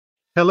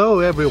Hello,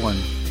 everyone.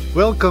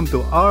 Welcome to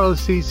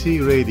RLCC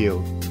Radio,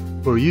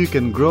 where you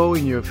can grow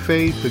in your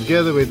faith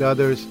together with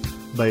others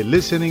by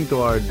listening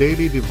to our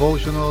daily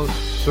devotionals,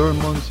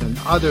 sermons, and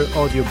other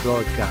audio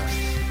broadcasts.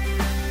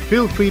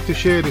 Feel free to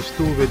share this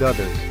tool with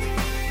others.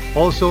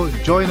 Also,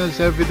 join us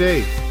every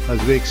day as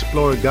we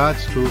explore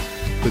God's truth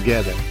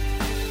together.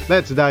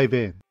 Let's dive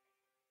in.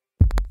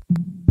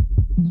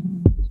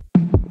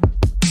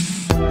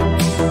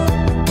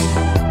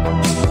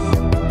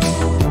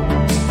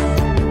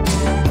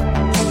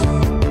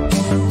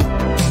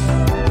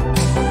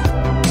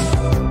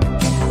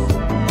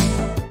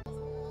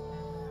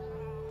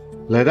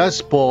 Let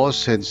us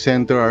pause and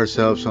center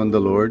ourselves on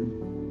the Lord.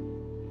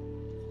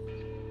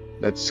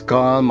 Let's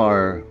calm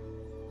our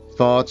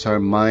thoughts, our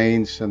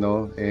minds, and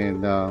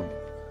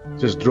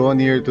just draw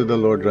near to the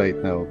Lord right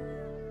now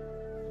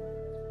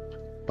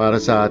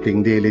para sa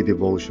ating daily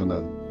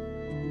devotional.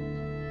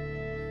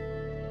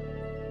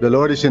 The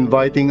Lord is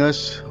inviting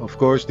us, of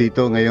course,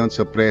 dito ngayon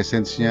sa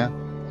presence niya.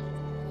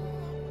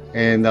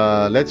 And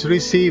let's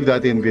receive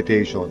that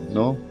invitation,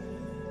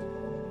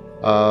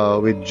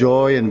 with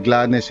joy and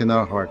gladness in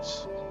our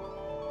hearts.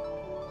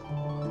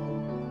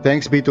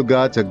 Thanks be to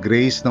God sa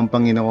grace ng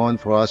Panginoon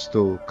for us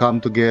to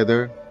come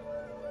together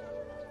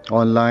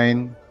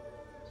online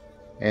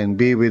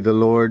and be with the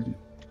Lord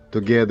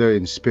together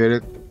in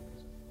spirit.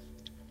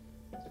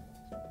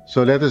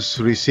 So let us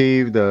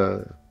receive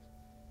the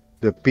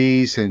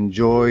peace and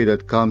joy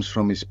that comes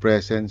from His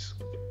presence.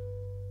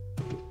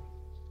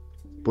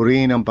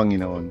 Purihin ang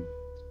Panginoon.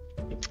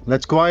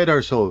 Let's quiet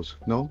our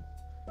souls,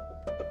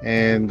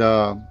 and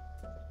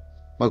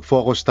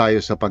mag-focus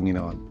tayo sa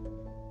Panginoon.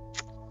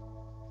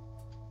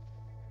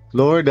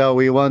 Lord,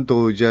 we want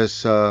to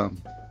just dwell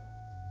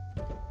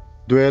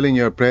in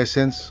your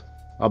presence,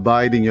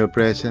 abide in your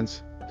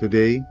presence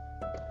today.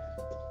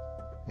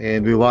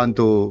 And we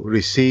want to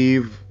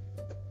receive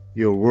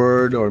your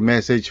word or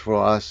message for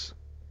us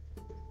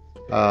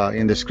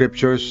in the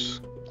scriptures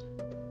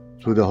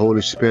through the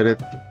Holy Spirit.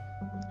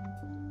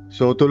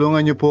 So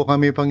tulungan niyo po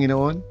kami,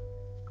 Panginoon.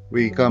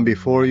 We come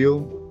before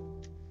you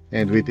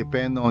and we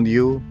depend on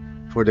you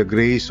for the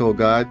grace, O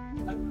God,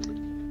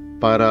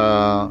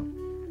 para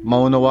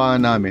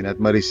maunawaan namin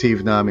at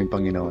ma-receive namin,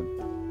 Panginoon,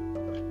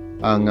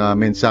 ang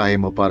mensahe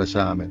mo para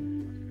sa amin.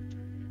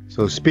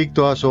 So speak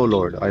to us, O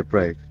Lord, I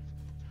pray,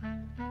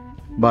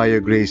 by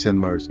your grace and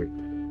mercy.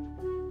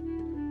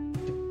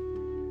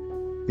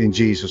 In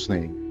Jesus'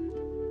 name.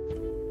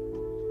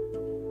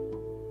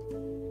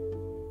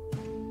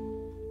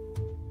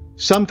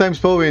 Sometimes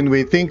po when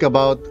we think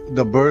about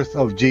the birth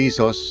of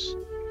Jesus,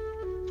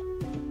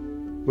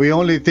 we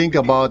only think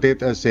about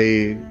it as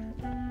a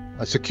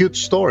cute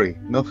story,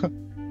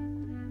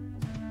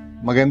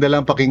 Maganda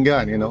lang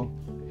pakinggan,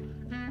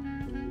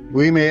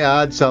 We may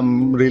add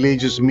some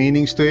religious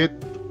meanings to it,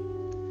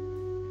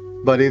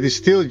 but it is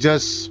still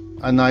just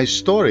a nice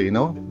story,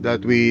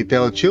 that we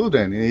tell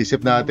children.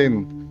 Iniisip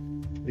natin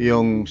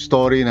yung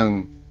story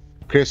ng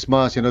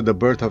Christmas, the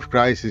birth of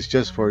Christ is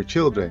just for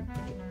children.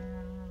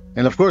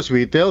 And of course,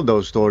 we tell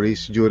those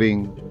stories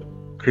during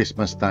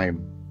Christmas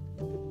time.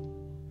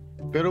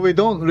 Pero we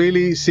don't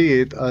really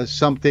see it as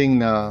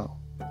something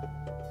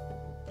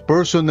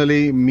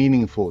personally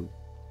meaningful.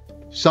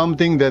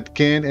 Something that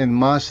can and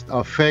must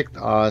affect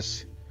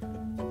us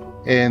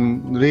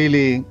and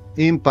really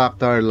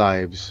impact our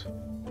lives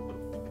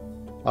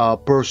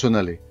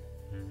personally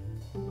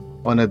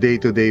on a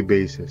day-to-day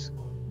basis.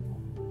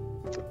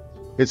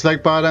 It's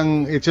like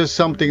it's just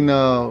something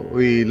na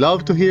we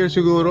love to hear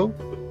siguro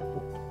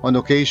on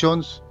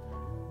occasions,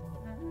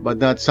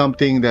 but not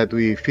something that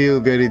we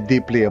feel very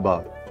deeply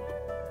about.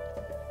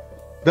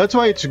 That's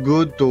why it's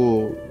good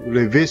to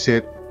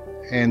revisit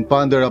and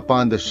ponder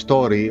upon the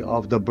story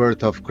of the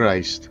birth of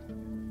Christ,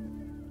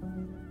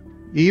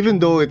 even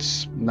though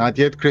it's not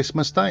yet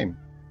Christmas time.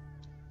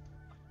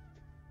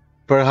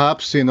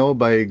 Perhaps,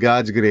 by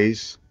God's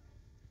grace,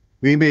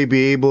 we may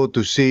be able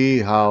to see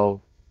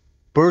how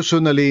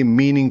personally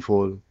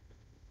meaningful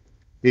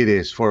it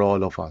is for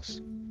all of us.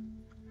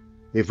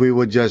 If we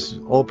would just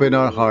open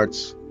our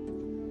hearts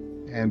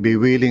and be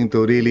willing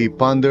to really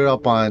ponder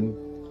upon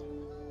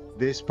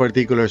this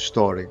particular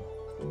story.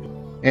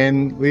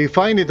 And we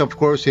find it, of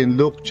course, in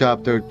Luke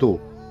chapter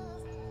 2.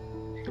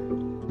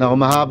 Now,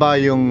 mahaba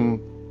yung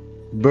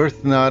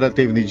birth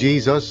narrative ni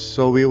Jesus,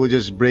 so we will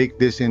just break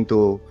this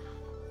into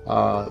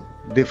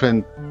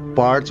different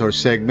parts or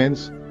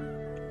segments.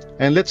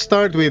 And let's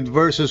start with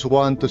verses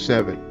 1 to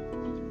 7.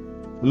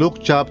 Luke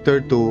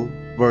chapter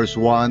 2, verse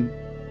 1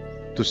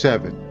 to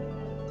 7.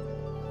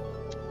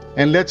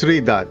 And let's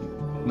read that.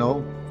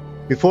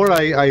 Before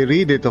I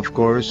read it, of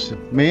course,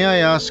 may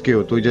I ask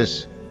you to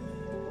just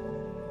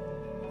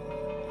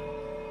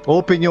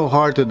open your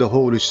heart to the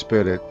Holy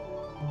Spirit,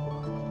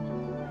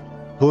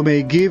 who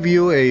may give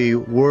you a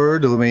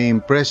word, who may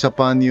impress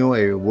upon you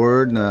a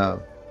word na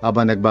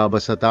habang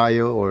nagbabasa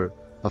tayo, or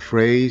a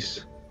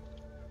phrase,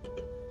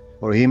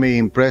 or He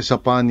may impress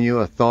upon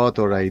you a thought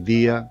or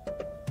idea.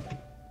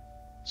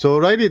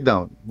 So write it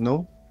down,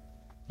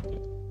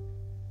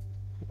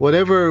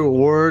 whatever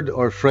word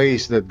or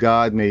phrase that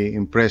God may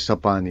impress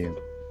upon you.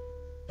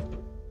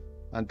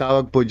 Ang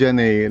tawag po dyan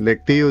ay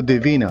Lectio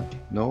Divina,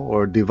 no?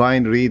 Or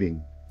divine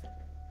reading.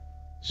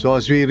 So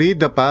as we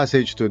read the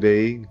passage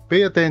today,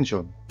 pay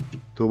attention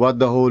to what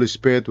the Holy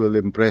Spirit will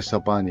impress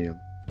upon you.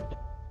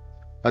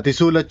 At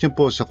isulat niyo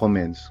po sa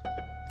comments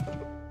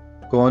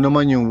kung ano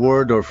man yung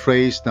word or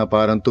phrase na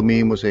parang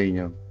tumimo sa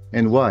inyo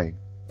and why.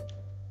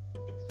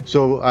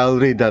 So I'll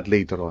read that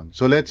later on.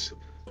 So let's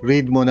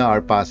read muna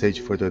our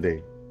passage for today.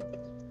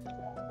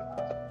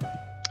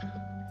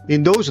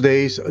 In those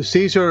days,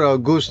 Caesar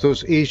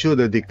Augustus issued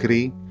a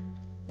decree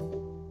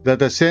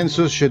that a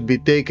census should be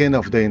taken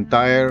of the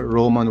entire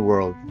Roman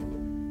world.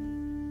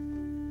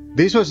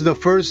 This was the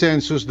first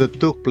census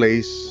that took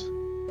place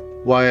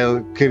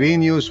while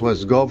Quirinius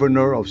was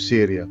governor of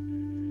Syria.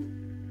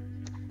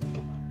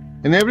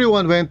 And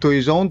everyone went to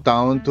his own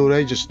town to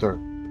register.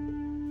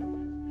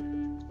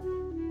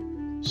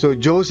 So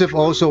Joseph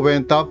also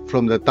went up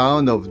from the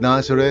town of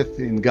Nazareth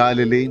in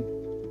Galilee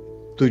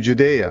to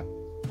Judea,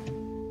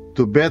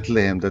 to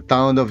Bethlehem, the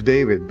town of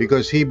David,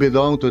 because he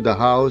belonged to the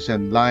house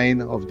and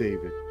line of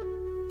David.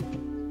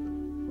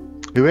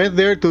 He went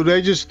there to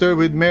register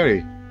with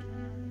Mary,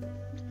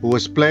 who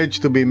was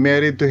pledged to be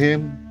married to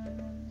him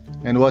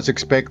and was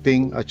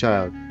expecting a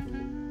child.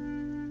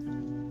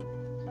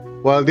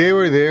 While they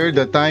were there,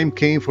 the time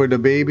came for the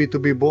baby to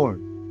be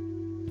born.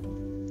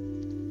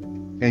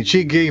 And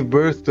she gave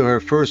birth to her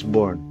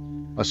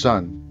firstborn, a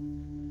son.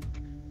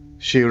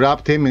 She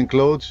wrapped him in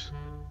clothes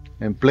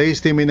and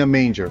placed him in a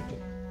manger,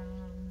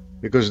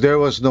 because there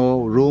was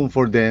no room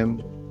for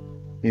them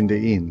in the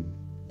inn.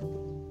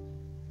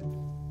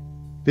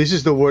 This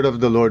is the word of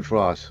the Lord for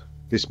us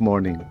this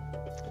morning.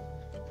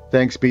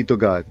 Thanks be to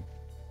God.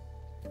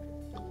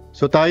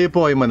 So tayo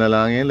po ay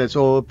manalangin. Let's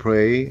all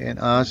pray and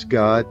ask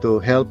God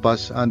to help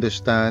us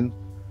understand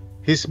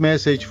His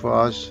message for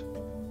us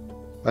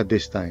at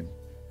this time.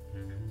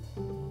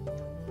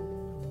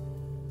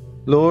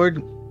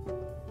 Lord,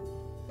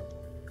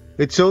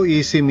 it's so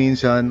easy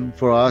minsan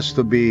for us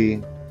to be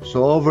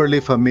so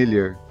overly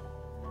familiar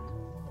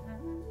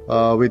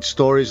with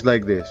stories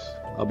like this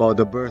about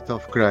the birth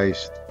of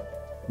Christ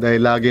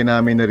dahil lagi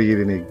namin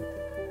naririnig.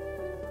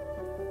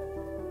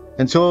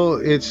 And so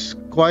it's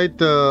quite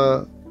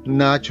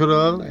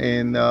natural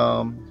and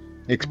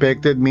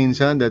expected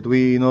minsan that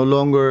we no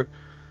longer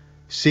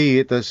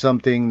see it as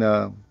something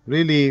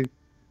really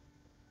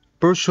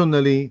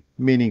personally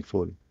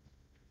meaningful.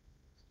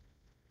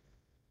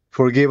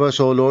 Forgive us,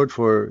 O Lord,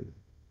 for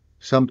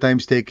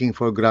sometimes taking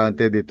for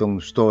granted itong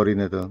story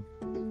na to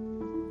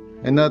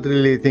and not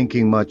really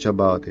thinking much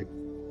about it.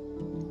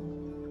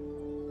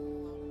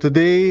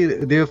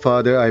 Today, dear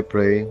Father, I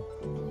pray,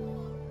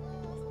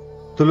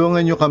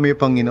 tulungan niyo kami,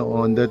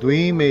 Panginoon, that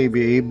we may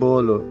be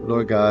able,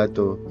 Lord God,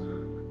 to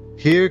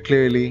hear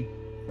clearly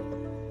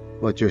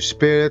what your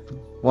Spirit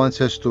wants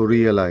us to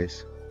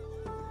realize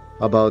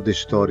about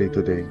this story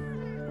today.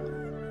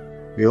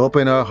 We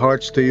open our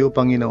hearts to you,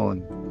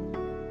 Panginoon.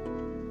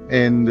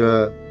 And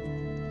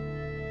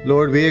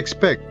Lord, we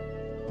expect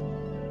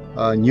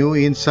new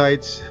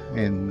insights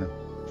and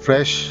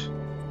fresh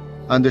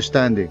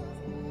understanding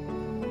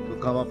to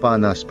come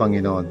upon us,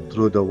 Panginoon,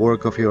 through the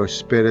work of your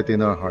Spirit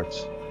in our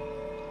hearts.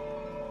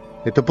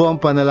 Ito po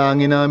ang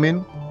panalangin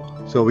namin,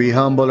 so we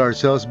humble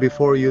ourselves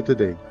before you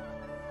today.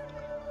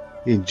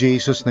 In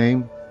Jesus'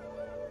 name,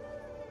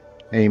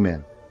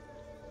 Amen.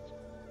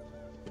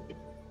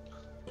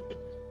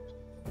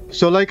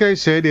 So like I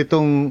said,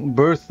 itong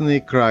birth ni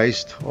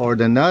Christ or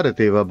the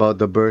narrative about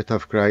the birth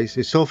of Christ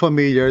is so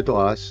familiar to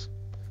us.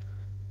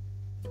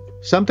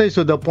 Sometimes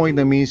to the point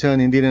na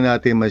minsan hindi na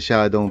natin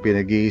masyadong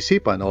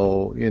pinag-iisipan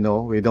o,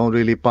 we don't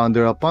really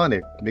ponder upon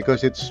it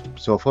because it's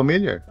so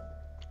familiar.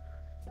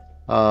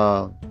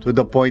 To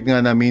the point nga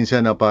na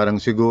minsan na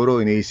parang siguro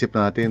iniisip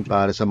natin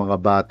para sa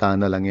mga bata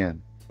na lang yan.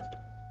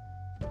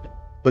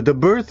 But the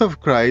birth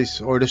of Christ,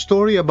 or the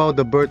story about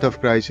the birth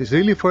of Christ, is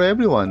really for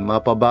everyone,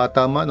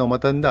 mapabata man o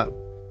matanda.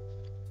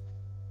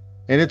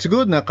 And it's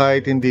good na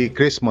kahit hindi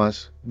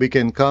Christmas, we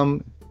can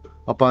come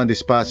upon this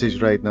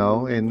passage right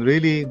now and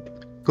really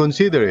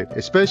consider it.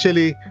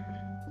 Especially,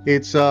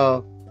 it's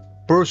a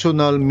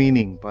personal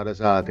meaning para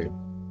sa atin.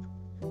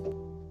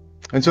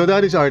 And so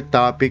that is our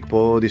topic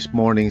po this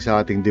morning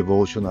sa ating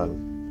devotional.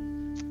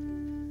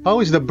 How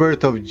is the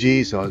birth of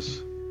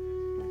Jesus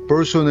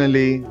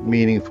personally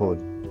meaningful?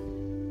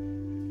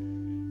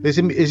 Is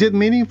it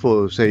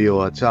meaningful sa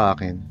iyo at sa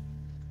akin?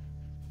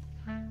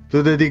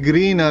 To the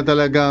degree na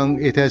talagang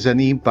it has an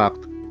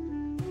impact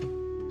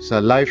sa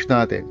life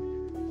natin.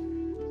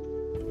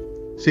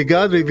 See,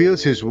 God reveals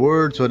His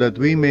Word so that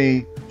we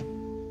may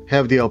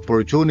have the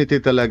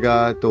opportunity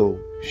talaga to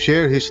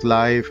share His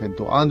life and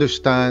to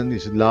understand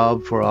His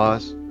love for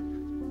us.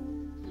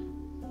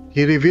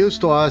 He reveals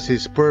to us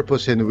His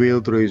purpose and will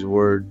through His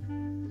Word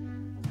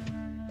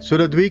so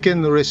that we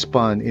can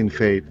respond in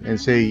faith and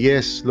say,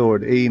 "Yes,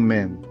 Lord,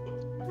 Amen."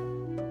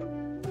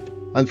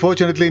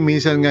 Unfortunately,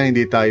 minsan nga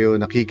hindi tayo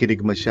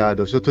nakikinig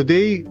masyado. So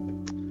today,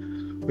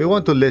 we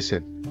want to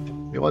listen.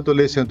 We want to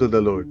listen to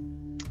the Lord.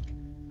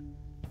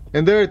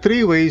 And there are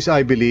three ways,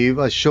 I believe,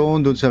 as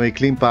shown dun sa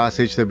maikling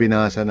passage na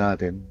binasa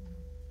natin.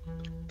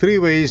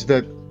 Three ways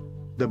that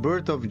the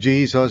birth of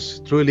Jesus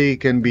truly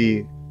can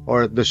be,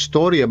 or the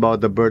story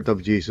about the birth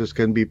of Jesus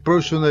can be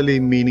personally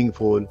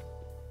meaningful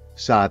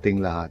sa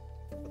ating lahat.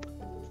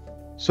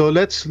 So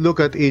let's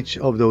look at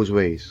each of those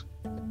ways.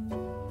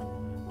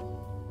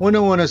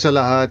 Unang-una sa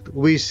lahat,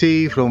 we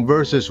see from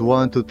verses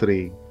 1 to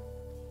 3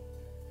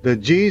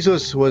 that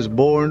Jesus was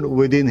born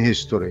within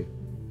history.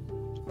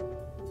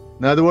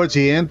 In other words,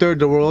 He entered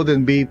the world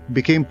and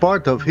became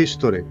part of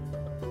history.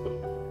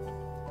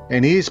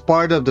 And He is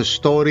part of the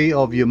story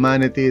of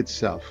humanity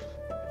itself.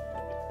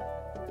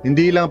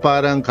 Hindi lang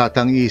parang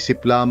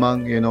katang-isip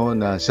lamang,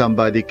 na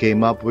somebody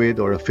came up with,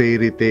 or a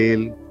fairy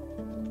tale.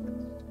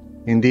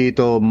 Hindi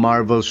ito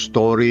Marvel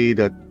story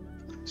that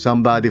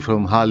somebody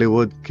from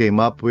Hollywood came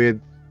up with.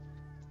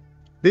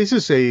 This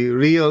is a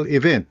real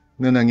event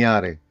na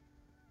nangyari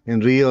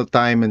in real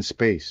time and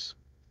space.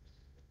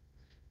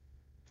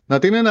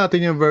 Tingnan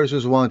natin yung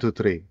verses 1 to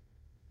 3.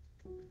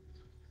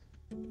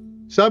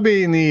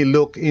 Sabi ni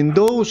Luke, in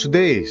those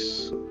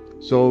days,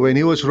 so when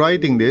he was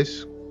writing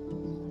this,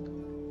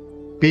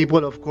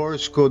 people of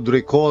course could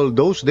recall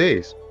those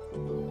days.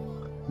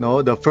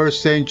 The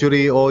first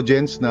century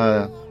audience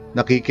na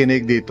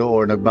nakikinig dito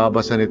or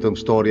nagbabasa nitong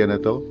storya na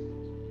to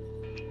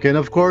can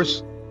of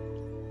course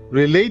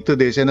relate to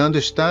this and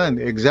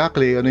understand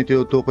exactly ano yung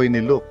tinutukoy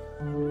ni Luke.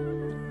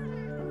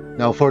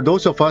 Now, for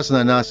those of us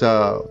na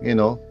nasa,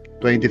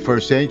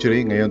 21st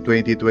century, ngayon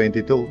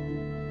 2022,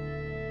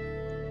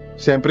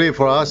 siyempre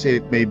for us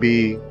it may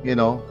be,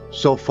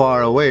 so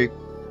far away.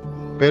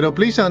 Pero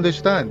please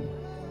understand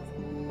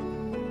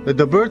that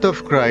the birth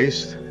of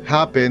Christ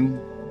happened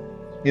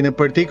in a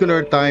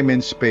particular time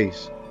and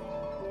space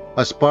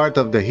as part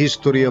of the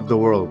history of the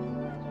world.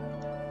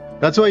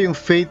 That's why yung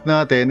faith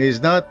natin is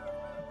not,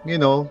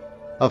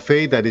 a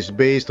faith that is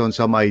based on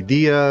some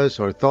ideas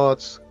or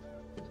thoughts.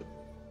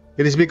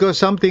 It is because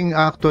something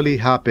actually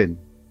happened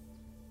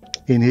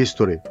in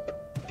history.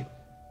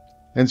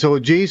 And so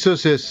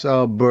Jesus'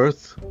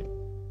 birth,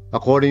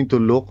 according to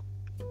Luke,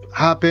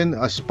 happened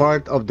as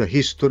part of the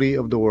history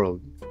of the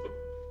world.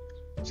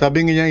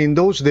 Sabi niya, in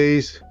those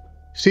days,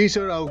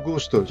 Caesar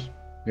Augustus,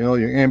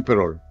 yung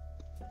emperor,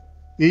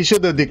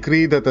 issued a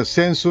decree that a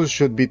census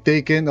should be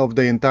taken of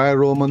the entire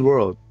Roman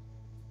world.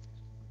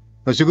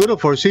 Now, siguro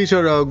for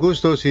Caesar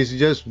Augustus, he's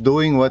just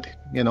doing what,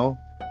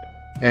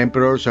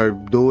 emperors are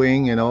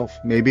doing,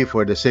 maybe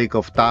for the sake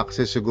of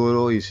taxes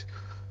siguro, he's,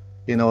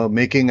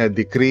 making a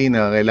decree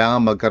na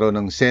kailangan magkaroon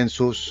ng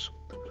census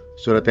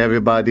so that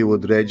everybody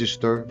would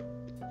register.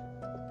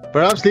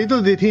 Perhaps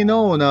little did he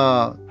know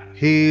na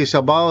he is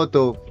about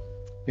to,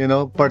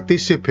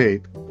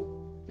 participate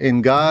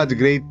in God's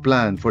great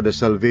plan for the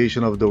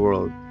salvation of the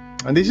world.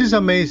 And this is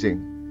amazing.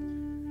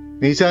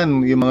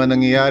 Minsan, yung mga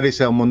nangyayari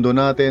sa mundo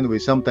natin, we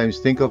sometimes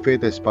think of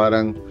it as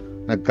parang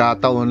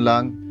nagkataon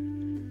lang.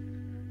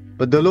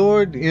 But the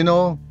Lord,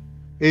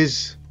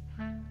 is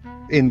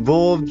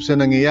involved sa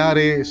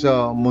nangyayari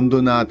sa mundo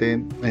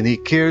natin, and He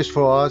cares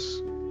for us,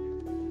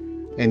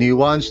 and He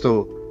wants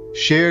to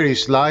share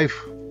His life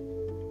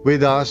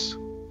with us.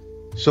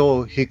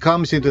 So He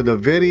comes into the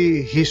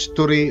very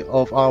history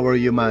of our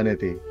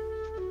humanity.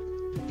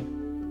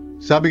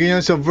 Sabi niya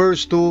sa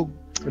verse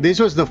 2,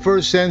 this was the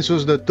first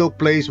census that took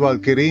place while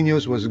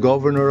Quirinius was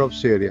governor of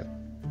Syria.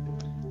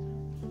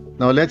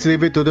 Now let's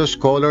leave it to the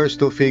scholars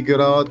to figure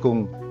out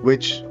kung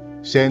which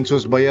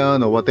census ba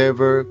yan or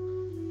whatever,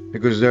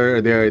 because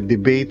they're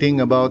debating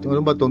about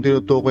ano ba itong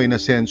tinutukoy na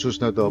census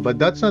na to. But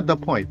that's not the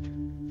point.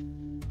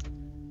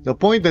 The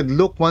point that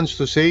Luke wants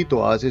to say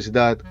to us is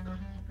that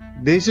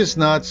this is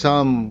not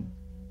some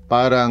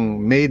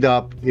parang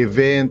made-up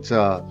event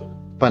sa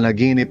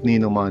panaginip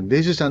ni naman.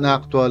 This is an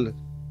actual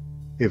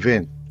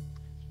event.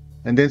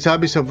 And then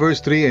sabi sa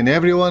verse 3, and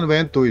everyone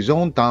went to his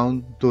own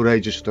town to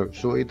register.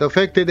 So it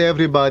affected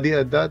everybody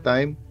at that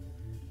time,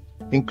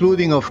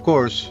 including, of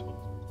course,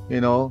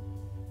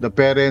 the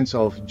parents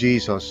of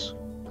Jesus,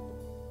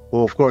 who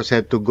of course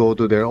had to go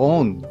to their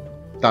own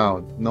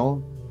town,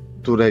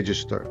 to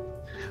register.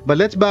 But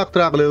let's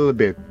backtrack a little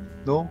bit,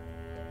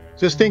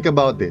 Just think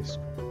about this.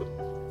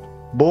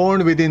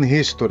 Born within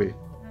history,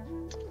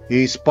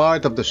 He is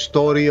part of the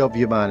story of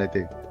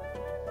humanity.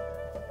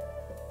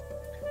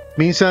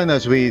 Minsan,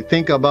 as we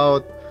think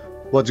about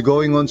what's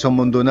going on sa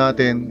mundo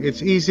natin,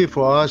 it's easy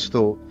for us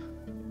to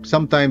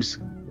sometimes,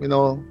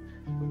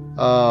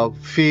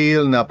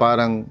 feel na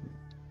parang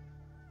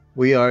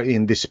we are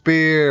in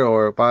despair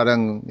or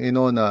parang,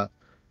 na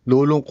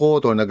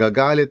lulungkot or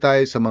nagagalit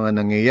tayo sa mga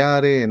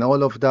nangyayari and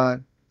all of that.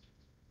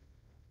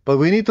 But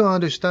we need to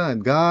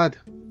understand, God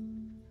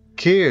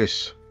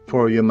cares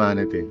for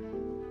humanity.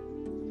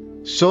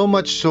 So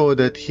much so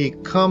that He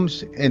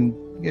comes and,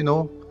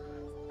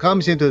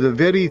 comes into the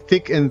very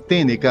thick and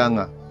thin, ika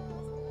nga,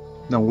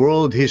 ng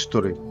world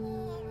history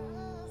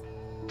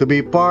to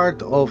be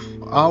part of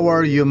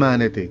our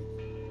humanity.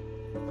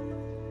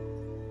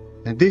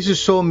 And this is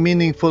so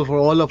meaningful for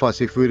all of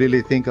us if we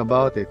really think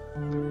about it.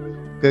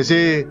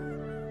 Kasi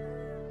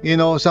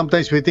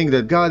sometimes we think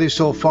that God is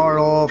so far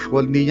off,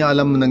 hindi niya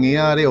alam ang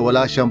nangyayari, o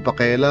wala siyang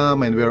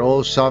pakialam, and we're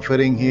all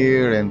suffering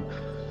here, and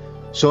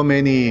so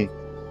many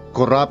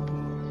corrupt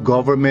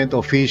government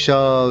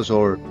officials,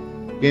 or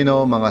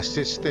mga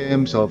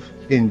systems of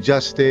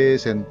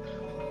injustice and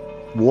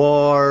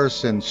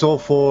wars and so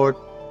forth,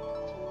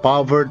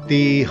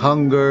 poverty,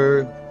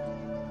 hunger.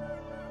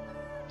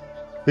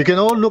 We can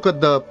all look at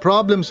the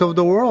problems of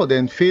the world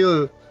and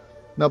feel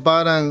na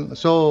parang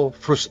so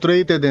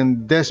frustrated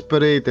and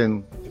desperate,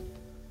 and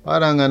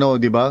parang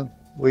di ba?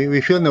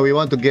 We feel na we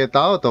want to get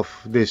out of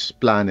this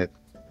planet.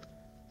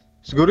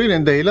 Siguro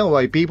yun ang dahilan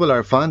why people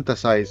are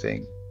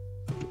fantasizing.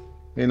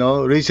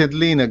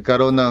 Recently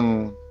nagkaroon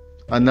ng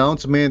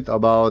announcement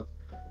about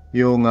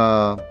yung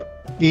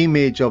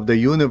image of the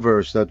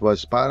universe that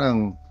was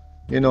parang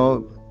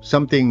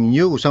something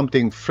new,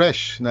 something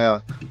fresh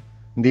na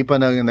hindi pa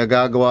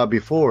nagagawa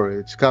before.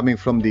 It's coming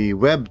from the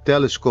Webb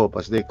telescope,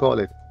 as they call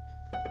it.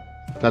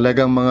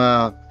 Talagang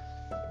mga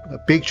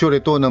picture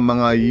ito ng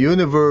mga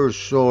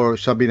universe, or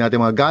sabi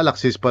natin mga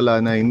galaxies pala,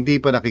 na hindi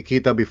pa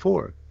nakikita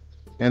before.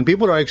 And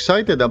people are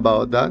excited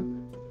about that.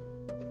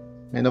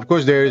 And of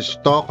course, there's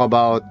talk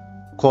about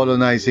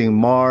colonizing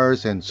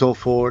Mars and so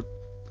forth.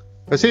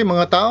 Kasi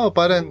mga tao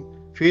parang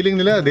feeling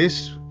nila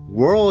this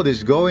world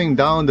is going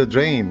down the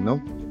drain,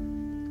 no?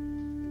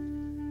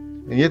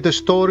 And yet the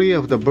story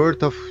of the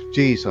birth of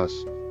Jesus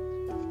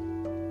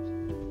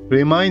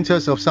reminds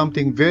us of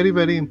something very,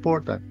 very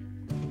important.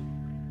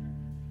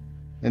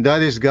 And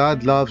that is,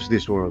 God loves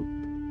this world.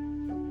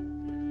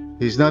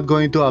 He's not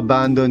going to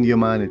abandon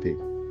humanity.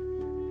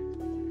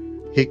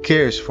 He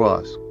cares for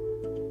us.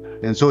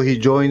 And so He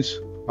joins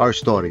our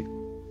story.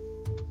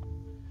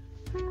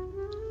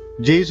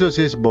 Jesus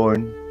is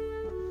born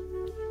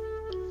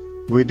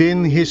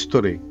within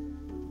history.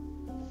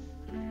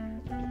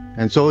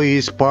 And so He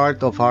is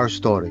part of our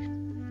story,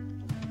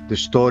 the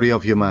story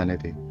of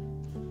humanity.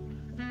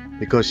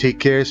 Because He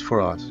cares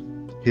for us.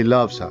 He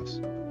loves us.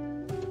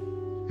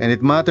 And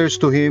it matters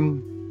to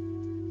Him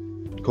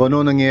kung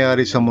ano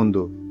nangyayari sa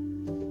mundo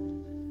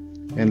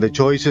and the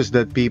choices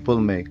that people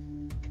make.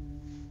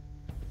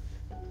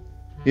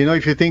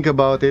 If you think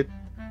about it,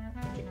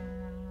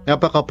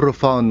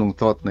 napaka-profound nung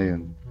thought na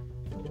yun.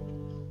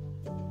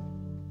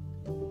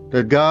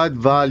 That God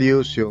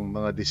values yung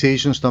mga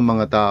decisions ng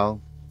mga tao,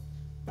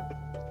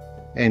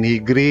 and He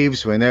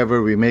grieves whenever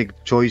we make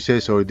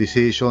choices or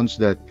decisions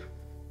that,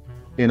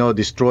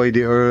 destroy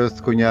the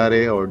earth,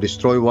 kunyari, or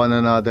destroy one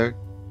another.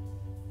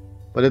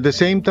 But at the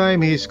same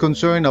time, He is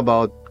concerned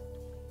about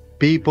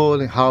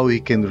people, how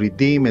He can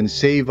redeem and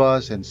save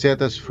us and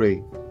set us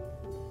free,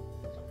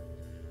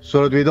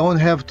 so that we don't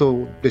have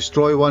to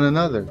destroy one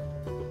another.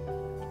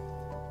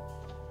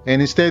 And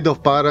instead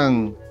of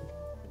parang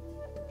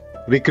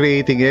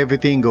recreating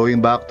everything,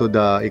 going back to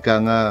the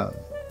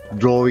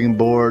drawing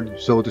board,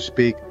 so to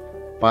speak,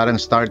 parang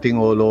starting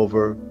all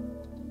over.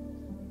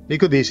 He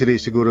could easily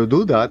siguro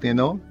do that,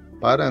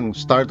 parang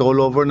start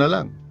all over na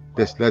lang.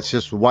 Let's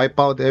just wipe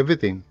out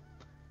everything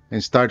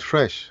and start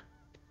fresh.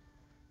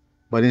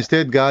 But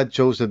instead, God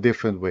chose a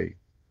different way.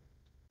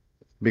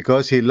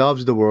 Because He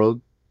loves the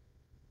world,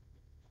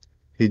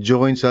 He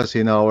joins us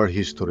in our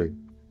history.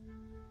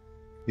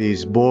 He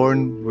is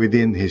born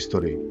within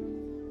history.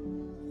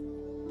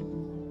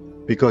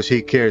 Because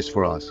He cares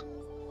for us.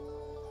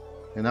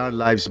 And our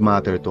lives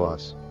matter to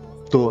us.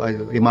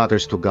 It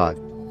matters to God.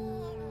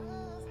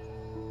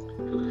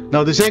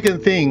 Now, the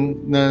second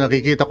thing na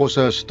nakikita ko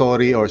sa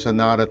story or sa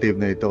narrative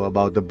na ito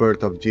about the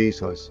birth of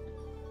Jesus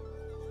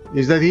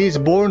is that He is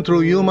born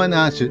through human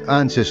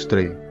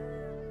ancestry.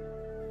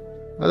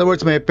 In other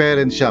words, may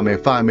parents siya, may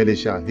family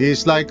siya. He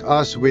is like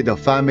us with a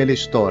family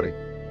story.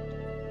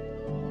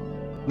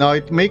 Now,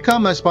 it may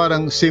come as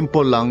parang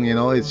simple lang,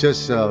 it's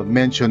just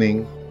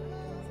mentioning.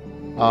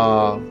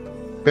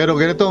 Pero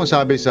ganito ang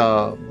sabi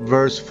sa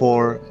verse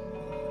 4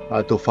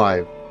 to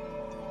 5.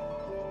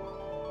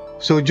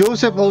 So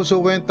Joseph also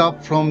went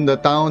up from the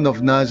town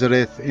of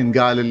Nazareth in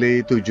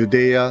Galilee to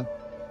Judea,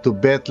 to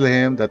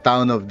Bethlehem, the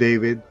town of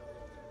David,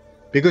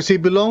 because he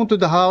belonged to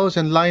the house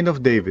and line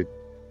of David.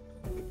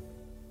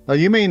 Now,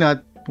 you may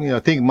not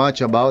think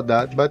much about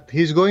that, but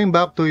he's going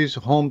back to his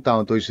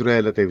hometown, to his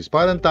relatives.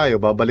 Parang tayo,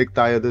 babalik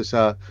tayo doon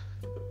sa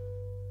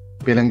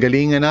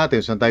pinanggalingan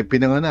natin, saan tayo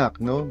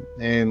pinanganak, no?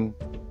 And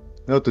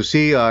to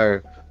see our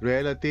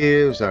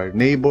relatives, our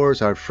neighbors,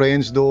 our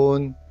friends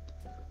doon.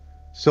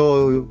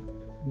 So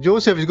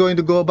Joseph is going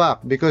to go back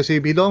because he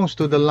belongs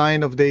to the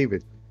line of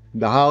David,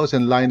 the house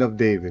and line of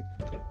David.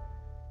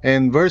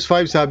 And verse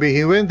 5 sabi,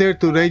 he went there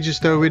to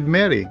register with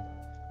Mary,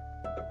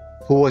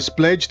 who was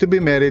pledged to be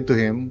married to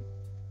him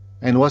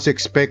and was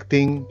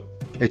expecting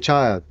a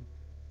child.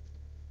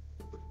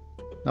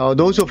 Now,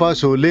 those of us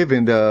who live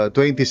in the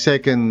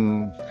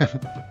 22nd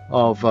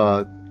of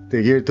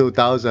the year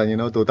 2000,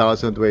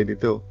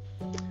 2022,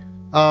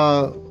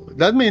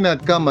 that may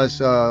not come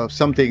as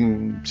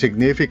something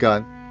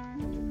significant.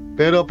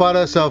 Pero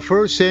para sa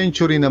first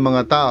century na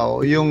mga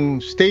tao,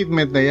 yung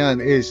statement na yan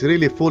is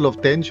really full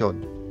of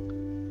tension.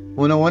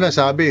 Unang-una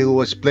sabi, who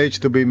was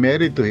pledged to be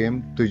married to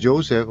him, to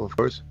Joseph, of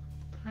course.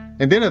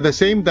 And then at the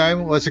same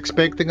time, was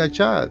expecting a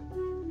child.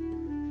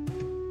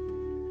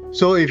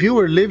 So if you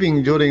were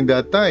living during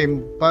that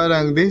time,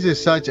 parang this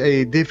is such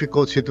a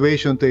difficult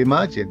situation to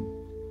imagine.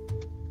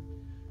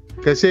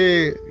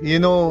 Kasi,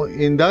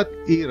 in that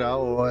era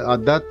or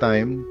at that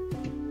time,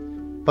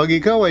 pag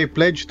ikaw ay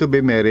pledged to be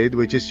married,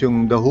 which is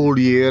the whole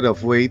year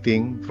of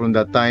waiting from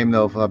the time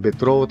of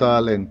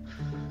betrothal and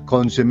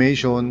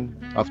consummation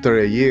after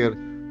a year,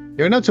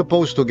 you're not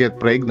supposed to get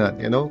pregnant,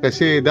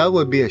 kasi that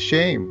would be a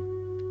shame.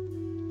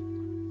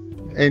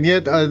 And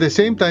yet, at the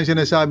same time,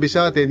 sinasabi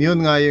sa atin,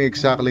 yun nga yung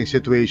exactly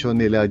situation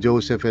nila,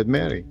 Joseph and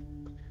Mary.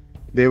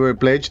 They were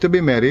pledged to be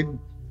married,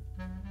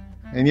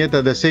 and yet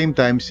at the same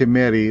time, si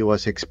Mary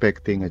was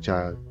expecting a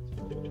child.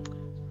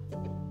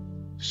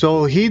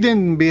 So,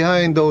 hidden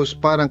behind those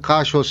parang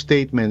casual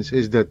statements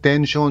is the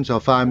tensions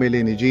of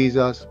family ni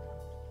Jesus,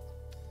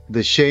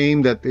 the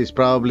shame that is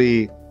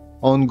probably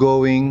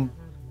ongoing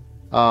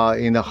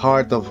in the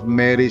heart of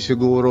Mary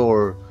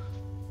siguro,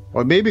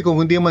 or maybe kung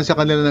hindi man sa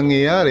kanila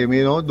nangyayari,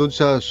 doon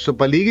sa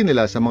paligid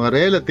nila, sa mga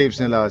relatives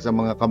nila, sa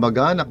mga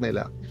kamag-anak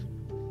nila.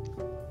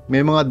 May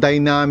mga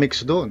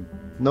dynamics doon,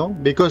 no?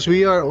 Because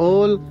we are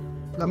all,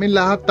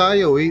 lahat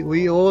tayo,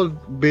 we all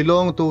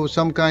belong to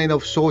some kind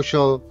of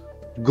social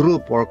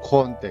group or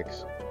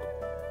context.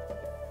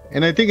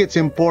 And I think it's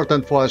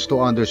important for us to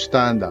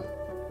understand that.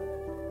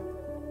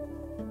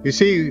 You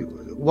see,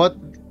 what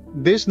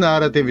this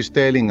narrative is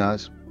telling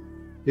us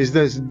is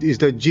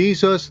that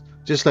Jesus,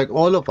 just like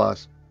all of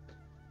us,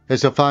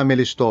 has a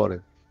family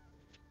story.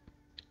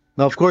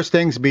 Now, of course,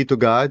 thanks be to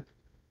God,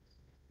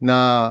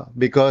 na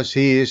because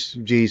He is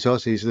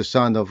Jesus, He's the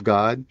Son of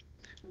God,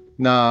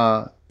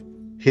 na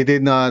He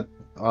did not,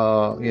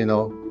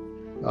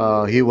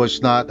 He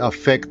was not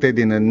affected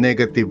in a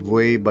negative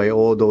way by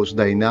all those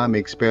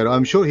dynamics. Pero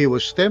I'm sure He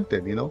was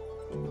tempted,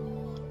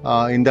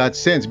 in that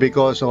sense,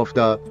 because of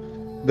the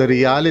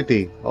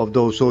reality of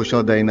those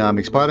social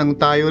dynamics. Parang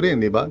tayo rin,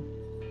 di ba?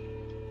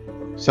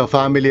 Sa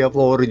family of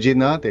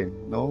origin natin,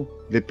 no?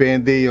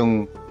 Depende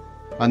yung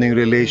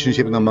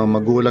relationship ng mga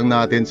magulang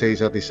natin sa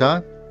isa't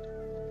isa.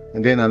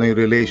 And then ano yung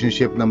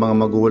relationship ng mga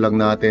magulang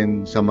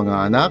natin sa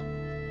mga anak.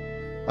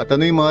 At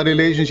ano yung mga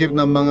relationship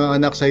ng mga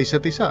anak sa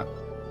isa't isa.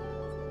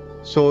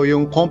 So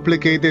yung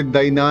complicated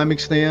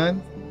dynamics na yan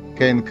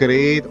can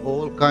create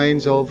all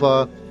kinds of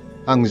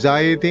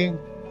anxiety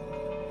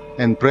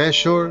and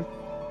pressure.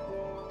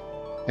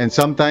 And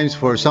sometimes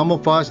for some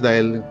of us,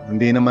 dahil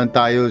hindi naman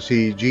tayo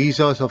si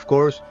Jesus, of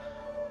course,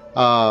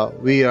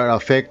 we are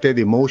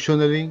affected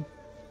emotionally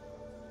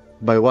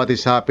by what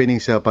is happening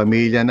sa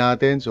pamilya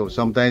natin. So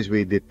sometimes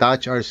we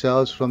detach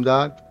ourselves from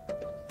that.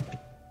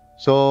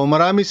 So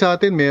marami sa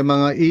atin may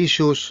mga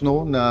issues,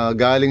 no, na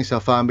galing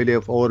sa family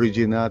of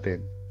origin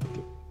natin.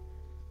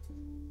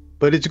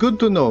 But it's good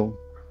to know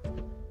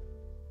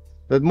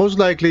that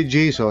most likely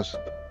Jesus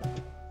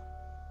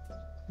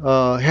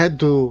had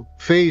to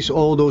face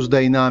all those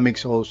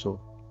dynamics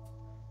also,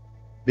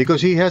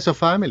 because He has a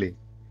family.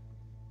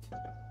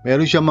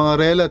 Meron siyang mga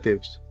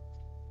relatives.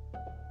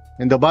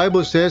 And the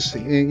Bible says,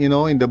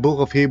 in the book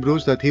of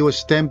Hebrews, that He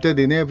was tempted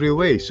in every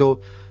way.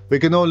 So we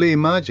can only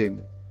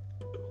imagine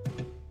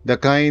the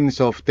kinds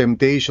of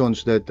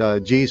temptations that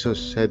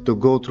Jesus had to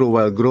go through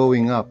while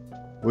growing up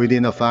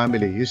within a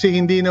family. You see,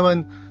 hindi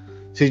naman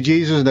si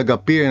Jesus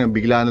nag-appear na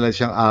bigla na lang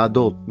siyang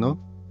adult, no?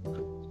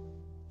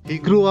 He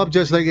grew up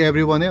just like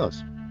everyone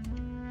else.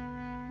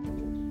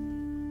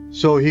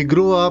 So he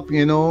grew up,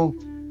 with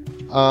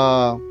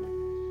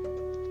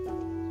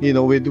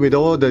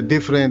all the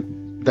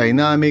different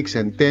dynamics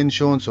and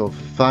tensions of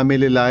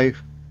family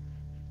life.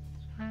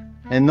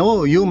 And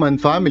no human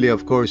family,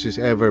 of course, is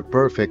ever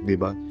perfect, di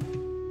ba?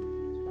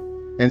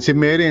 And si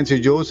Mary and si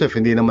Joseph,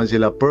 hindi naman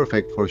sila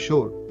perfect for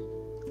sure.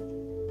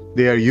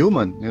 They are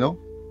human,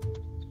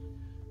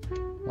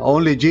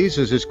 Only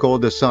Jesus is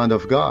called the Son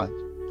of God.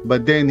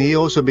 But then He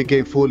also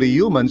became fully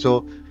human,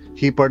 so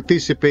He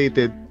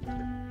participated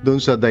dun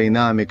sa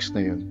dynamics na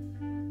yun.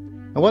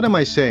 And what am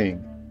I saying?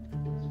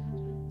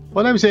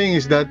 What I'm saying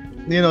is that,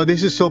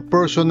 this is so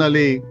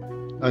personally,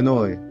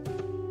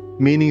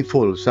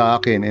 meaningful sa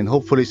akin and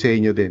hopefully sa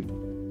inyo din.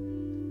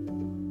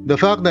 The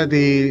fact that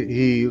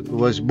he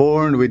was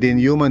born within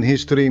human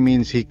history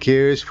means He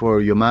cares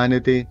for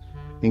humanity,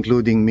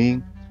 including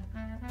me.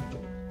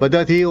 But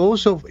that He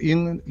also,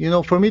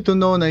 for me to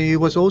know that He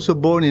was also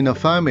born in a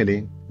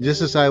family,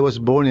 just as I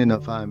was born in a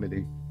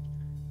family.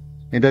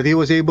 And that He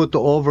was able to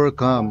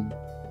overcome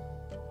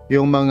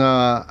yung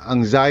mga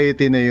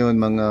anxiety na yun,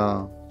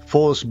 mga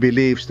false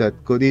beliefs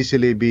that could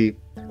easily be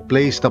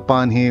placed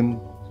upon Him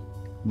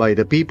by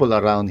the people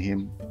around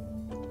Him.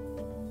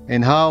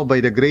 And how,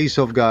 by the grace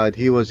of God,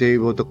 He was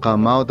able to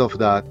come out of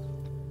that,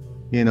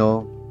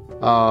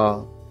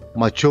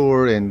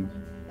 mature and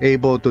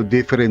able to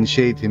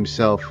differentiate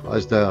Himself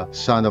as the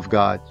Son of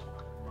God.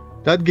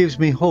 That gives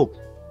me hope.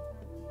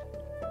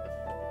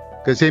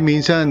 Kasi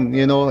minsan,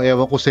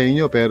 ewan ko sa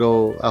inyo,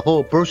 pero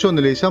ako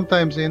personally,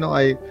 sometimes,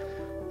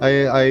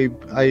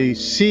 I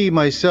see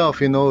myself,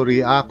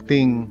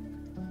 reacting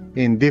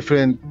in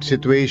different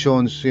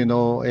situations,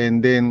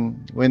 and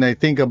then when I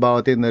think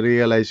about it,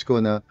 na-realize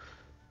ko na,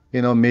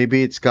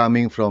 maybe it's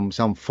coming from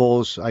some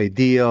false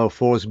idea or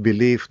false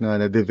belief na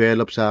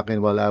na-develop sa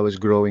akin while I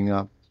was growing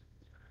up.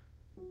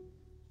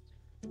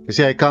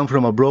 Kasi I come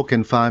from a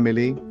broken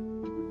family.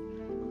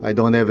 I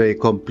don't have a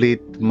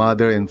complete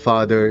mother and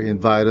father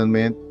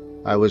environment.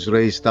 I was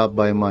raised up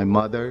by my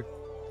mother.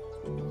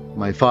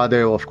 My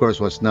father, of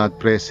course, was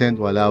not present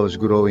while I was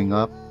growing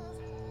up.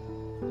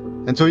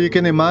 And so you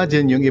can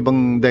imagine yung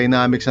ibang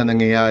dynamics na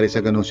nangyayari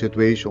sa ganung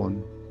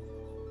situation.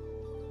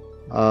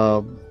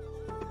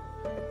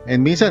 And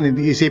minsan,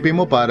 isipin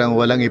mo parang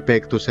walang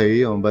epekto sa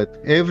iyo. But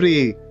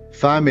every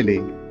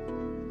family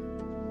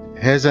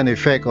has an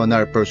effect on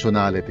our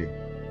personality.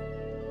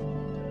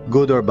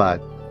 Good or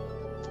bad.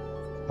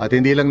 At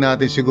hindi lang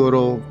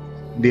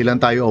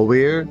tayo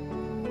aware,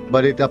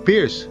 but it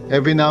appears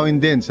every now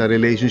and then sa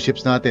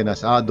relationships natin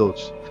as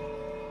adults.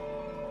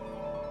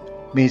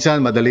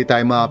 Minsan, madali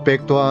tayo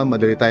maapektuhan,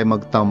 madali tayo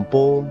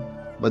magtampo,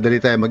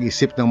 madali tayo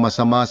mag-isip ng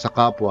masama sa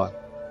kapwa.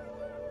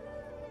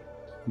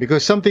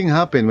 Because something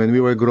happened when we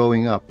were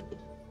growing up.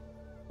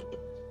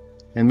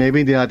 And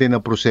maybe hindi natin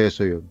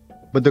na-proseso yun.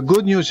 But the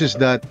good news is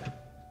that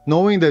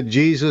knowing that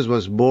Jesus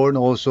was born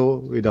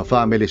also with a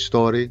family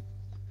story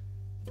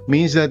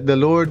means that the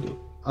Lord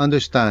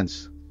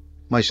understands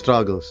my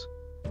struggles.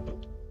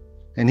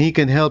 And He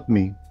can help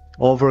me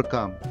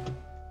overcome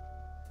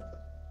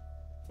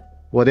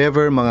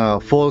whatever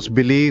mga false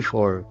belief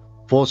or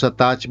false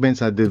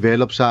attachments na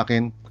develop sa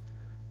akin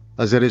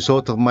as a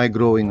result of my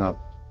growing up.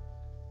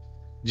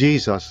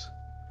 Jesus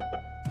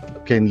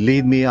can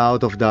lead me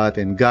out of that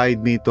and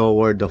guide me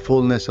toward the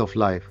fullness of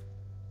life.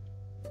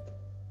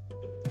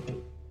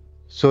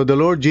 So the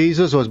Lord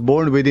Jesus was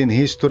born within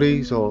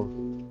history, so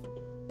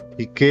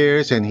He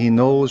cares and He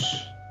knows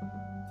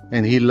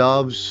and He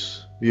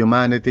loves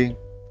humanity.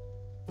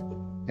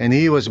 And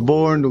He was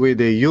born with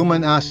a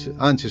human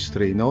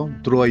ancestry,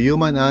 through a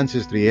human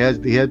ancestry.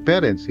 He had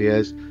parents, He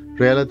has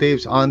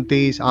relatives,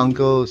 aunties,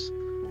 uncles,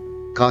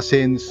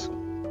 cousins,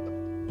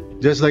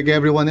 just like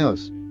everyone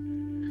else.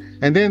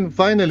 And then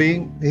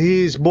finally,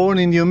 He is born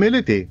in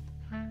humility,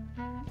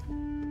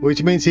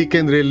 which means He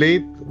can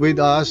relate with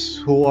us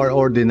who are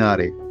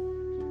ordinary.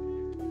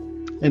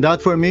 And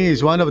that for me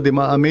is one of the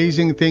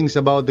amazing things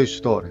about this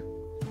story.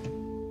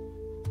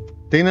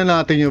 Tingnan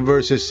natin yung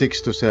verses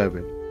 6 to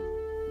 7.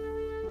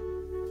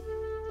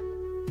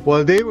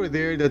 While they were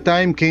there, the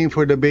time came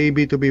for the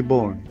baby to be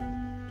born.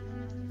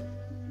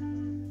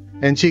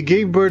 And she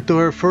gave birth to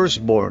her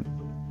firstborn.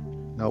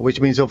 Now, which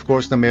means of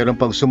course na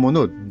meron pang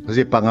sumunod.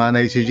 Kasi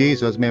panganay si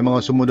Jesus, may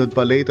mga sumunod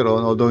pa later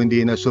on, although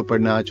hindi na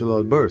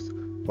supernatural birth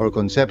or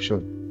conception.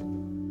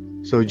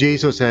 So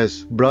Jesus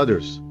has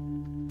brothers,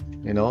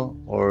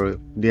 or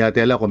hindi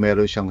natin alam kung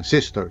meron siyang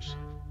sisters.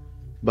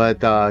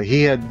 But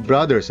He had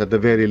brothers at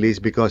the very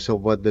least because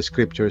of what the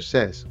scripture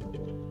says.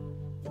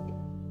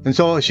 And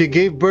so she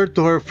gave birth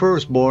to her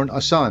firstborn,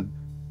 a son.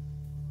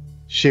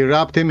 She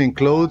wrapped him in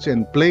clothes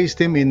and placed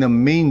him in a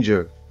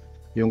manger,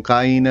 yung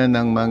kainan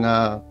ng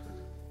mga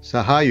sa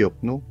hayop,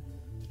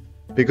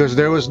 because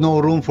there was no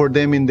room for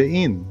them in the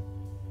inn.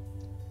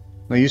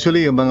 Now,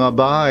 usually yung mga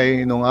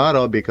bahay nung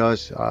araw,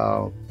 because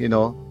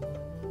the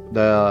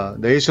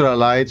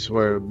Israelites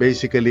were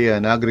basically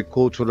an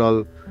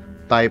agricultural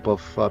type of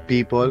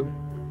people.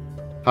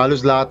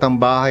 Halos lahat ng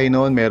bahay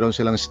noon meron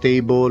silang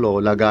stable o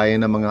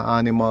lagayan ng mga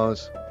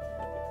animals.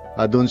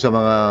 Doon sa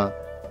mga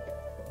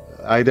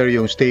either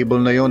yung stable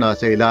na yun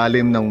nasa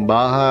ilalim ng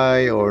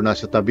bahay or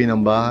nasa tabi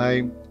ng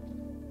bahay.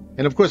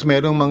 And of course,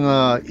 merong mga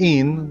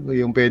inn,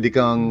 yung pwede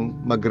kang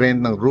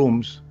mag-rent ng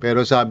rooms,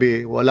 pero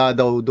sabi wala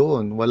daw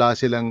doon, wala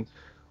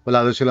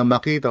daw silang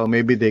makita, or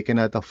maybe they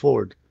cannot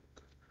afford.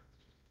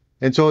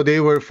 And so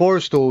they were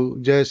forced to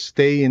just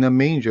stay in a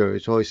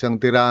manger, so isang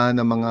tirahan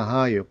ng mga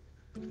hayop.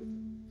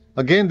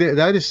 Again,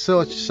 that is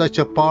such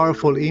a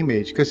powerful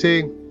image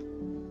kasi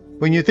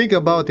when you think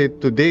about it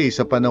today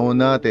sa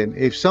panahon natin,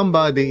 if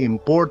somebody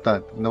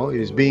important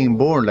is being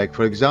born, like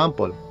for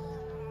example,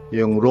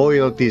 yung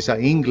royalty sa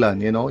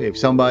England, if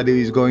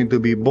somebody is going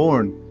to be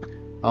born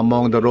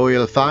among the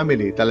royal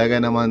family, talaga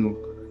naman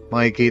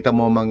makikita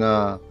mo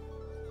mga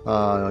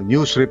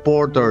news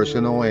reporters,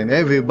 and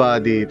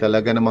everybody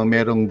talaga namang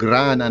merong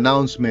grand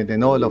announcement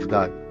and all of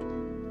that.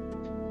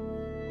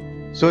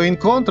 So in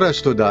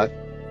contrast to that,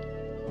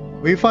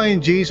 we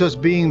find Jesus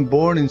being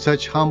born in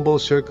such humble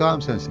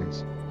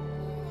circumstances.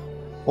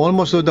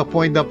 Almost to the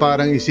point na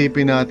parang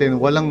isipin natin,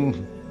 walang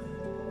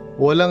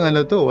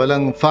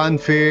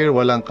fanfare,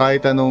 walang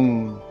kahit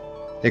anong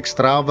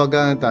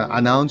extravagant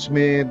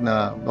announcement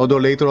na, although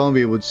later on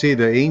we would see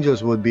the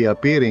angels would be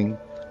appearing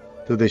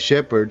to the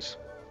shepherds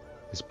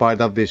as part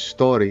of this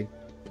story.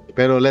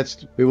 Pero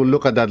we will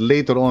look at that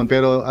later on.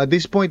 Pero at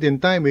this point in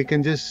time, we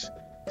can just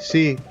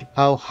see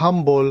how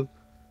humble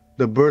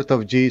the birth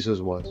of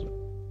Jesus was.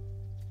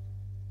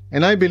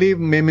 And I believe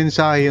may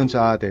mensahe yun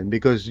sa atin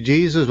because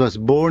Jesus was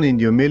born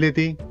in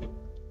humility.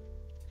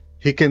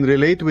 He can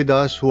relate with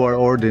us who are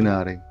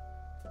ordinary.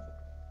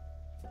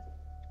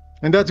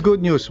 And that's good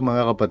news,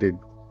 mga kapatid.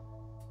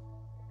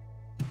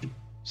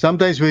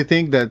 Sometimes we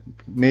think that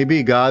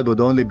maybe God would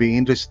only be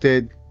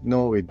interested,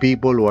 with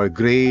people who are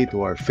great,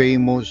 who are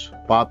famous,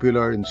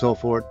 popular, and so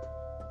forth.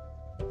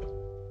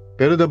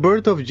 Pero the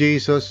birth of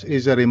Jesus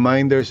is a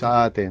reminder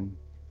sa atin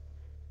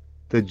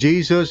that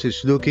Jesus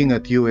is looking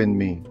at you and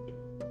me.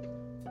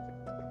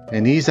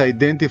 And He's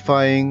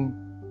identifying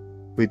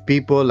with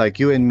people like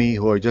you and me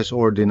who are just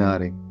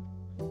ordinary.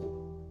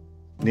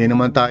 Hindi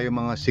naman tayo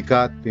mga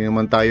sikat, hindi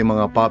naman tayo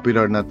mga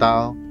popular na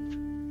tao.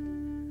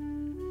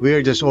 We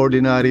are just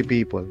ordinary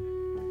people.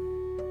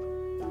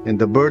 And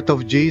the birth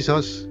of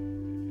Jesus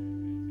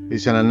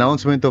is an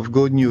announcement of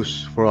good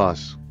news for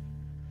us.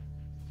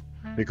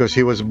 Because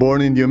He was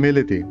born in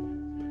humility.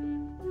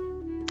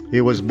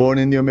 He was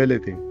born in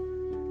humility.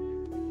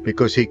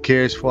 Because He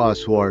cares for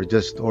us who are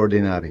just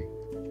ordinary.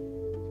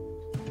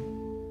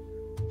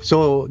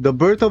 So, the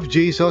birth of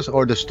Jesus,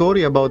 or the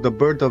story about the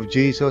birth of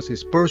Jesus,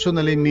 is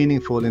personally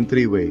meaningful in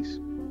three ways.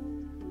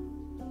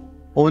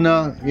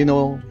 Una,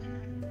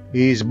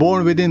 He is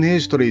born within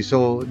history,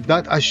 so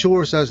that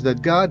assures us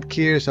that God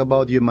cares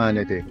about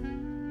humanity.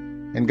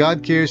 And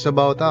God cares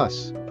about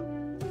us.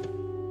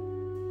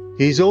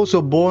 He's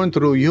also born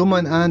through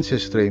human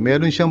ancestry.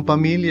 Meron siyang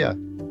pamilya.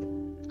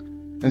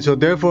 And so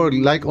therefore,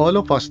 like all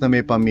of us na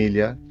may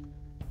pamilya,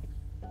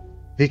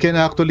 He can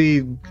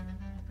actually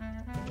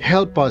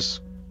help us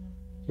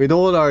with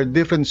all our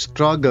different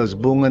struggles,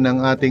 bunga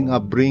ng ating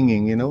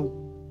upbringing,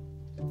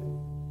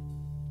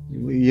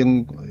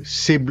 yung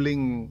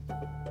sibling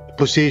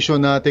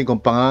position natin, kung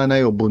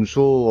panganay o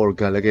bunso or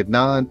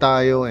kalagitnaan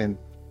tayo, and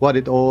what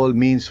it all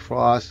means for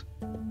us.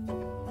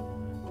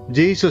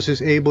 Jesus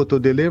is able to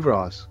deliver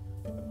us.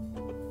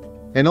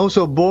 And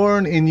also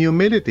born in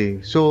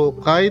humility. So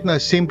kahit na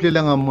simple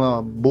lang ang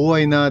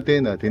buhay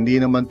natin at hindi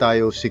naman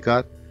tayo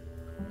sikat,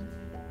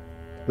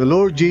 the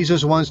Lord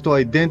Jesus wants to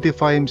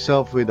identify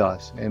Himself with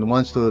us and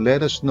wants to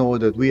let us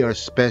know that we are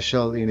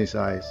special in His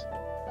eyes.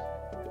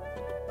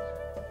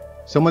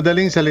 Sa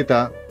madaling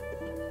salita,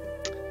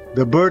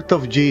 the birth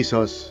of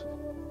Jesus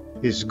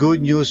is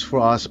good news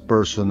for us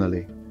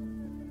personally.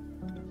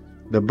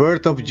 The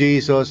birth of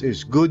Jesus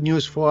is good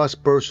news for us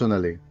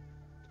personally.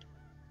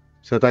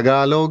 Sa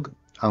Tagalog,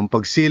 ang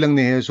pagsilang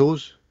ni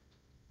Jesus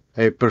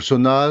ay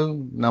personal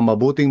na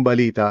mabuting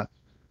balita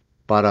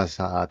para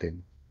sa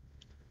atin.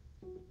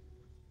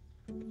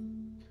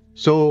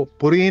 So,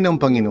 purihin ang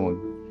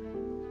Panginoon.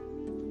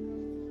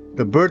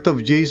 The birth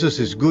of Jesus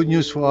is good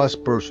news for us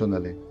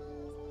personally.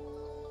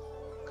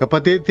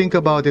 Kapatid, think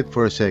about it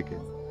for a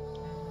second.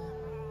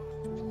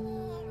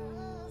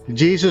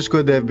 Jesus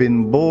could have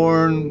been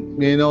born,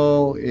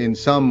 in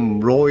some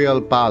royal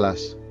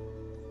palace.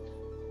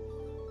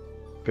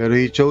 Pero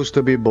He chose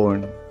to be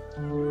born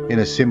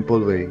in a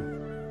simple way.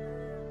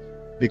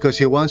 Because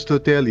He wants to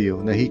tell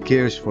you that He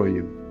cares for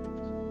you.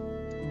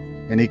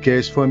 And He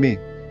cares for me.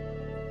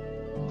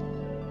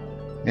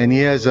 And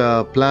He has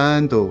a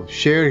plan to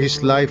share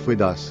His life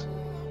with us.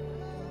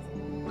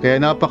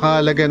 Kaya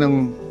napakahalaga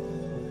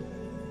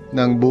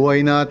ng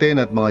buhay natin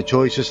at mga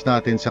choices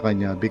natin sa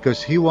Kanya,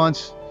 because He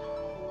wants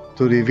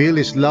to reveal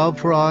His love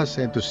for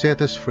us and to set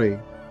us free.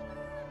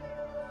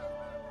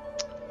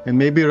 And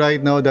maybe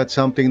right now that's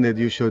something that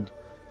you should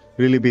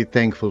really be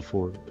thankful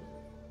for.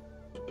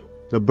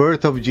 The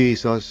birth of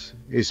Jesus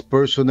is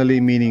personally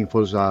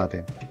meaningful sa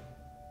atin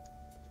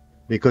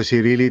because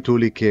He really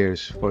truly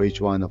cares for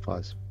each one of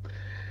us.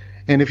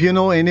 And if you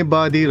know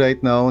anybody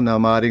right now na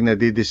maaaring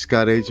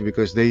nadi-discourage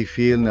because they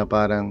feel na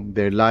parang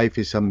their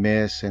life is a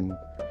mess and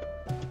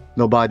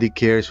nobody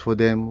cares for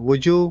them,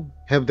 would you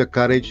have the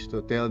courage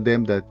to tell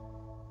them that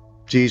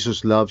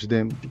Jesus loves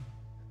them,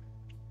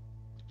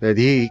 that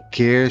He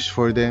cares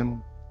for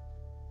them,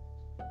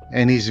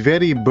 and His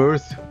very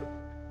birth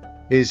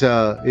is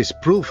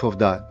proof of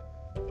that,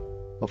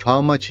 of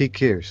how much He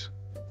cares,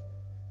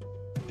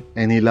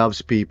 and He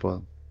loves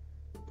people.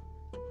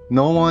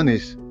 No one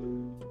is,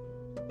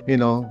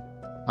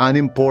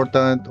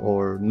 unimportant,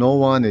 or no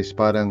one is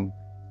parang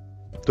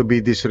to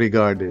be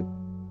disregarded,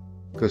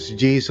 because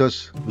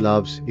Jesus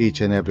loves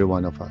each and every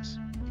one of us.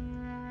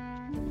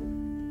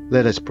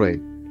 Let us pray.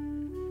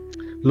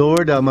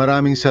 Lord,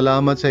 maraming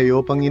salamat sa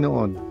iyo,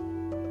 Panginoon,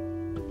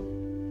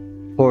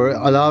 for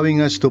allowing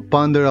us to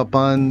ponder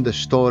upon the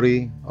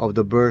story of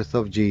the birth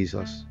of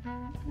Jesus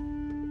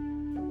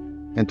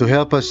and to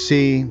help us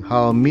see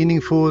how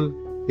meaningful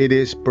it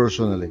is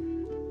personally.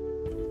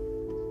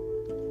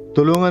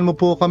 Tulungan mo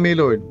po kami,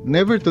 Lord,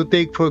 never to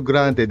take for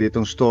granted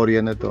itong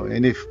storya na to,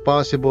 and if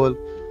possible,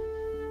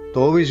 to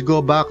always go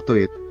back to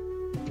it,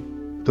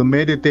 to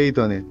meditate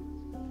on it.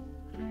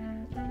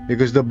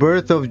 Because the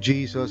birth of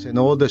Jesus and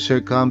all the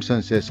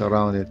circumstances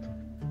around it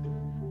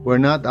were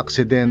not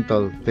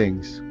accidental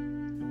things.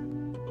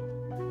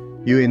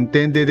 You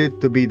intended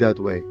it to be that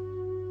way.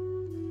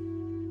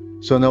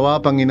 So nawa,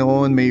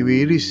 Panginoon, may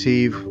we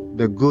receive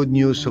the good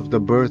news of the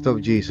birth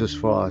of Jesus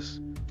for us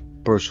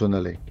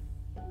personally.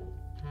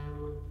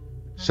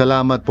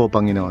 Salamat po,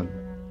 Panginoon.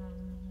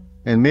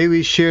 And may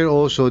we share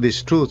also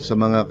this truth sa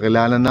mga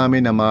kilala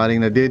namin na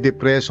maaaring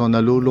nade-depress o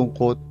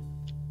nalulungkot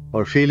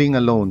or feeling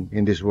alone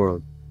in this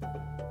world.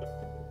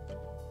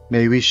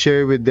 May we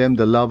share with them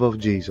the love of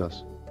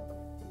Jesus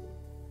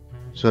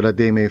so that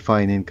they may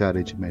find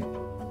encouragement.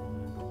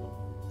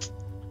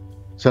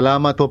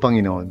 Salamat po,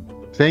 Panginoon.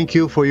 Thank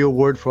you for your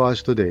word for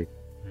us today.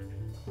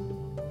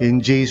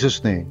 In Jesus'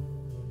 name.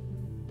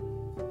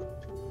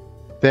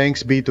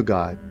 Thanks be to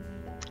God.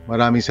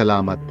 Maraming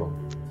salamat po.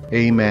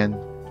 Amen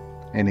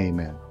and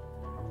amen.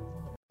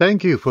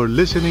 Thank you for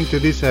listening to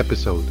this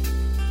episode.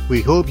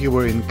 We hope you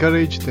were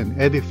encouraged and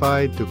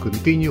edified to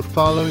continue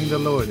following the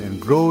Lord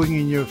and growing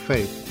in your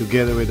faith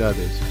together with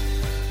others.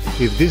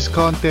 If this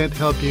content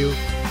helped you,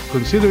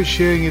 consider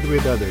sharing it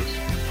with others.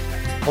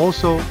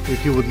 Also,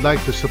 if you would like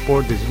to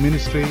support this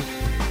ministry,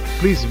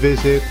 please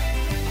visit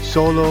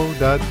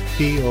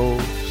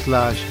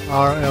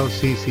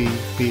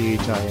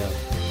solo.to/RLCCPHIL.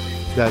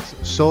 That's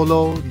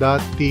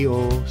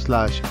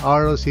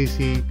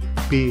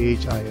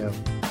solo.to/RLCCPHIL.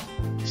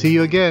 See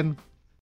you again.